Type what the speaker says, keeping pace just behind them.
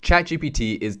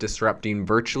ChatGPT is disrupting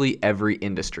virtually every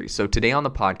industry. So today on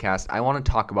the podcast, I want to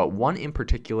talk about one in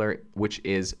particular, which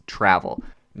is travel.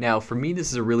 Now, for me,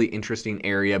 this is a really interesting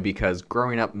area because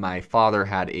growing up, my father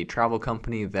had a travel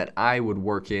company that I would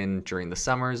work in during the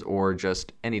summers or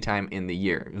just anytime in the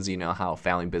year, as you know how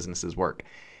family businesses work.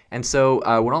 And so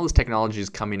when all this technology is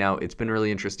coming out, it's been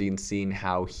really interesting seeing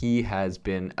how he has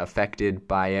been affected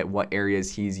by it, what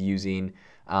areas he's using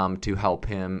to help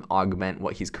him augment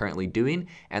what he's currently doing.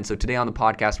 And so today on the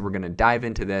podcast, we're going to dive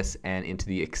into this and into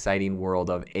the exciting world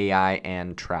of AI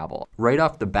and travel. Right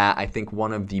off the bat, I think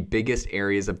one of the biggest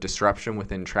areas of disruption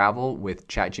within travel with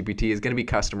ChatGPT is going to be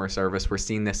customer service. We're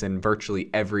seeing this in virtually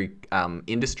every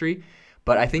industry.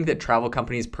 But I think that travel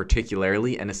companies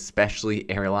particularly, and especially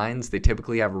airlines, they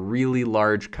typically have really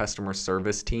large customer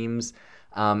service teams.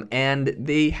 And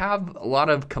they have a lot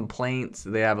of complaints.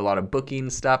 They have a lot of booking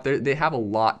stuff. They have a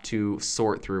lot to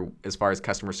sort through as far as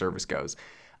customer service goes.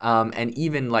 And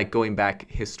even like going back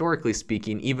historically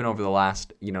speaking, even over the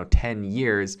last 10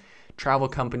 years, travel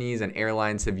companies and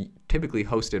airlines have typically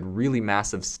hosted really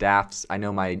massive staffs. I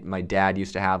know my dad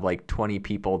used to have like 20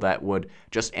 people that would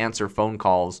just answer phone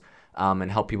calls and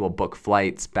help people book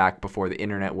flights back before the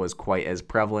internet was quite as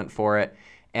prevalent for it.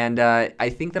 And I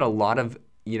think that a lot of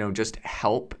just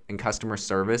help and customer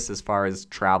service as far as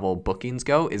travel bookings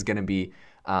go is going to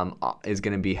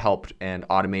be helped and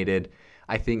automated.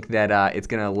 I think that it's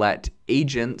going to let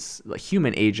agents, like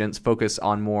human agents, focus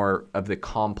on more of the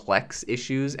complex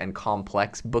issues and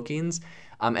complex bookings.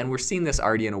 And we're seeing this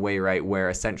already in a way, right, where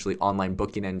essentially online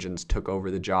booking engines took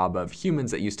over the job of humans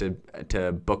that used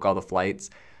to book all the flights.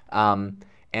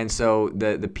 And so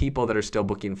the people that are still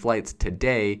booking flights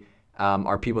today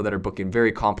are people that are booking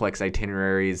very complex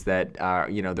itineraries that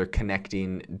they're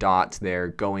connecting dots. They're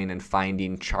going and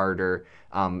finding charter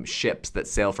ships that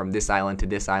sail from this island to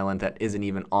this island that isn't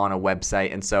even on a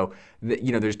website. And so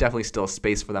there's definitely still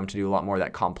space for them to do a lot more of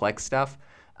that complex stuff.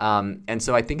 And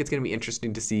so I think it's going to be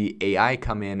interesting to see AI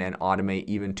come in and automate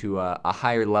even to a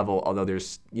higher level, although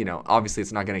there's, obviously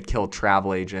it's not going to kill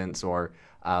travel agents or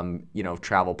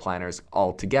travel planners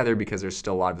altogether because there's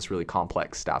still a lot of this really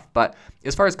complex stuff. But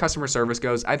as far as customer service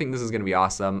goes, I think this is going to be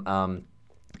awesome.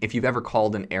 If you've ever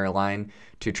called an airline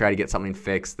to try to get something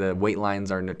fixed, the wait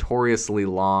lines are notoriously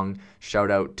long.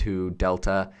 Shout out to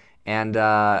Delta. And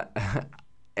I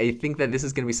think that this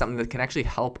is going to be something that can actually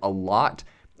help a lot.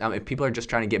 If people are just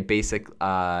trying to get basic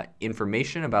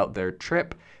information about their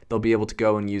trip, they'll be able to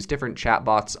go and use different chat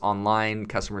bots online,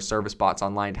 customer service bots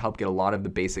online to help get a lot of the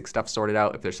basic stuff sorted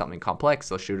out. If there's something complex,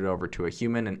 they'll shoot it over to a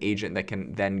human, an agent that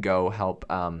can then go help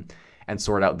and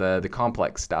sort out the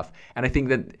complex stuff. And I think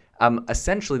that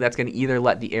essentially that's going to either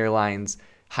let the airlines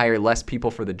hire less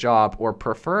people for the job, or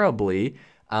preferably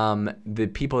the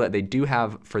people that they do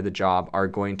have for the job are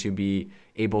going to be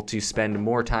able to spend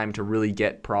more time to really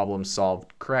get problems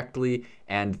solved correctly,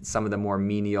 and some of the more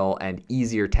menial and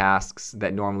easier tasks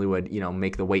that normally would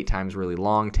make the wait times really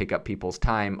long, take up people's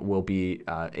time, will be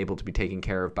able to be taken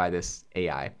care of by this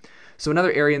AI. So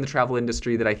another area in the travel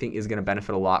industry that I think is going to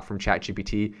benefit a lot from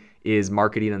ChatGPT is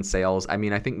marketing and sales. I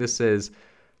mean, I think this is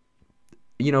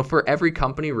for every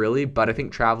company really, but I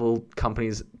think travel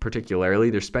companies particularly,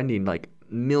 they're spending like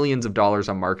millions of dollars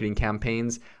on marketing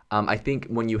campaigns. I think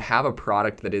when you have a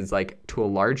product that is like to a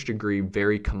large degree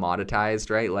very commoditized,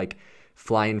 right? Like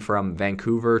flying from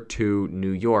Vancouver to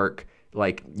New York,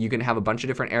 like you can have a bunch of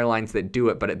different airlines that do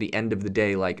it, but at the end of the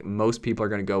day, like most people are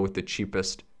going to go with the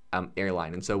cheapest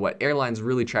airline. And so what airlines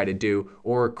really try to do,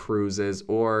 or cruises,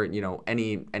 or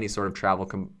any sort of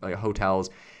travel hotels,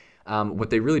 what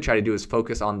they really try to do is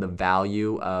focus on the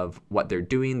value of what they're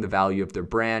doing, the value of their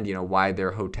brand, why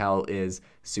their hotel is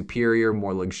superior,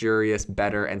 more luxurious,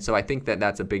 better. And so I think that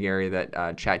that's a big area that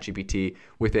ChatGPT,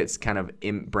 with its kind of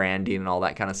branding and all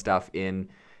that kind of stuff,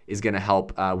 is going to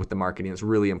help with the marketing. It's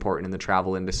really important in the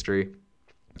travel industry.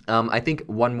 I think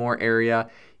one more area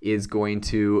is going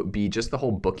to be just the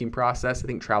whole booking process. I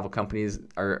think travel companies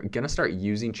are going to start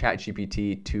using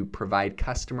ChatGPT to provide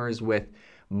customers with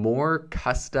more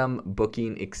custom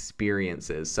booking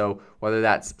experiences. So whether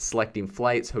that's selecting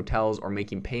flights, hotels, or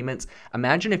making payments,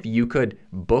 imagine if you could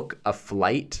book a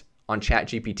flight on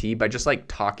ChatGPT by just like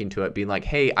talking to it, being like,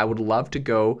 hey, I would love to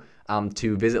go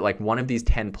to visit like one of these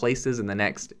 10 places in the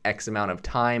next X amount of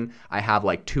time. I have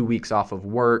like 2 weeks off of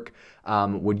work.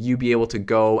 Would you be able to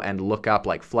go and look up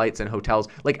like flights and hotels?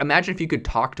 Like imagine if you could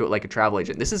talk to it like a travel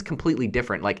agent. This is completely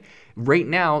different. Like right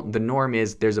now, the norm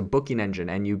is there's a booking engine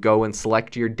and you go and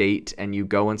select your date and you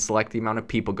go and select the amount of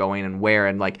people going and where,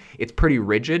 and like it's pretty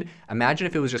rigid. Imagine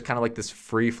if it was just kind of like this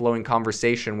free flowing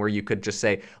conversation where you could just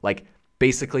say like,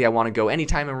 basically I want to go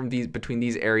anytime between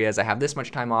these areas. I have this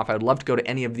much time off. I would love to go to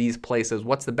any of these places.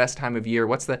 What's the best time of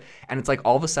year? And it's like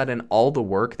all of a sudden all the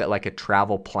work that like a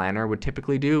travel planner would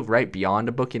typically do, right, beyond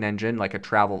a booking engine, like a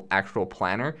travel actual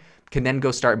planner, can then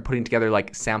go start putting together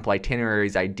like sample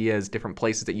itineraries, ideas, different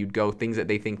places that you'd go, things that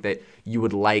they think that you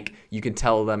would like. You can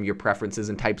tell them your preferences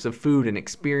and types of food and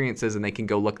experiences, and they can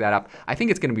go look that up. I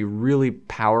think it's going to be really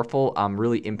powerful,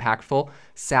 really impactful.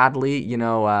 Sadly,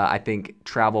 I think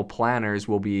travel planners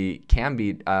can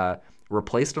be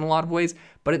replaced in a lot of ways.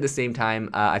 But at the same time,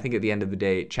 I think at the end of the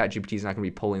day, ChatGPT is not going to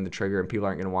be pulling the trigger, and people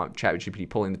aren't going to want ChatGPT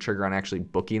pulling the trigger on actually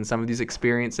booking some of these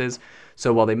experiences.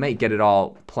 So while they might get it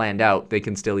all planned out, they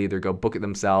can still either go book it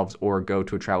themselves or go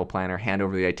to a travel planner, hand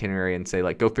over the itinerary, and say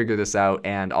like, go figure this out,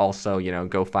 and also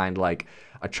go find like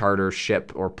a charter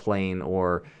ship or plane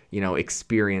or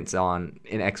experience on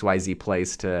an XYZ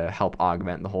place to help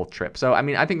augment the whole trip. So I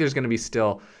mean, I think there's going to be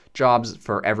still jobs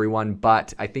for everyone,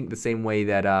 but I think the same way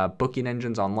that booking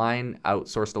engines online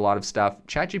outsourced a lot of stuff,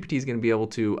 ChatGPT is going to be able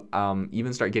to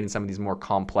even start getting some of these more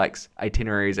complex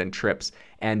itineraries and trips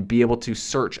and be able to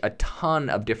search a ton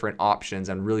of different options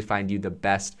and really find you the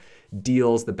best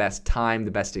deals, the best time,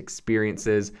 the best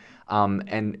experiences,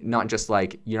 and not just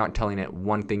like you're not telling it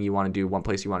one thing you want to do, one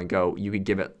place you want to go. You could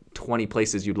give it 20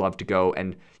 places you'd love to go,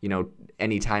 and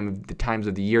any time of the times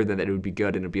of the year that it would be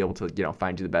good, and it'd be able to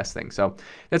find you the best thing. So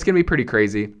that's going to be pretty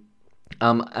crazy.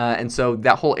 And so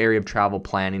that whole area of travel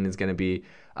planning is going to be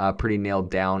pretty nailed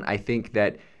down. I think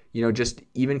that just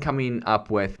even coming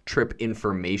up with trip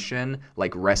information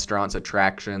like restaurants,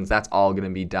 attractions, that's all going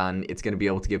to be done. It's going to be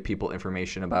able to give people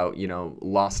information about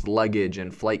lost luggage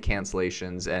and flight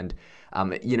cancellations, and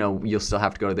you'll still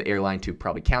have to go to the airline to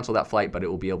probably cancel that flight, but it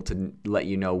will be able to let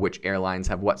you know which airlines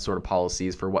have what sort of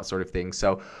policies for what sort of things.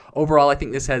 So overall, I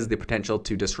think this has the potential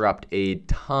to disrupt a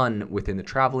ton within the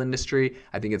travel industry.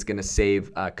 I think it's going to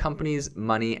save companies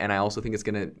money, and I also think it's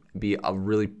going to be a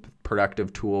really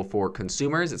productive tool for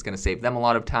consumers. It's going to save them a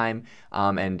lot of time,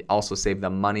 and also save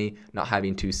them money, not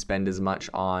having to spend as much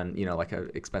on like an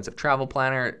expensive travel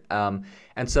planner.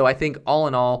 And so I think all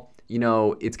in all,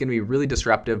 it's going to be really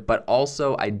disruptive, but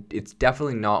also it's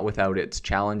definitely not without its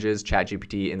challenges.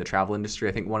 ChatGPT in the travel industry,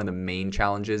 I think one of the main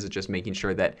challenges is just making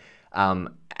sure that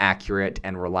accurate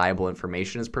and reliable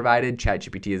information is provided.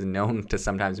 ChatGPT is known to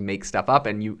sometimes make stuff up,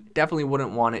 and you definitely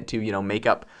wouldn't want it to make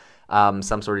up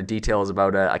some sort of details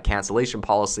about a cancellation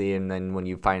policy, and then when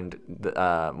you find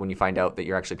out that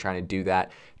you're actually trying to do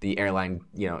that, the airline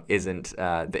isn't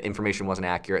the information wasn't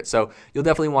accurate. So you'll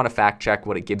definitely want to fact check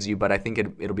what it gives you, but I think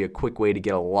it'll be a quick way to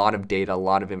get a lot of data, a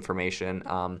lot of information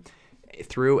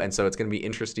through, and so it's going to be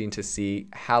interesting to see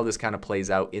how this kind of plays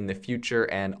out in the future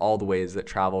and all the ways that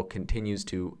travel continues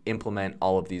to implement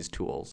all of these tools.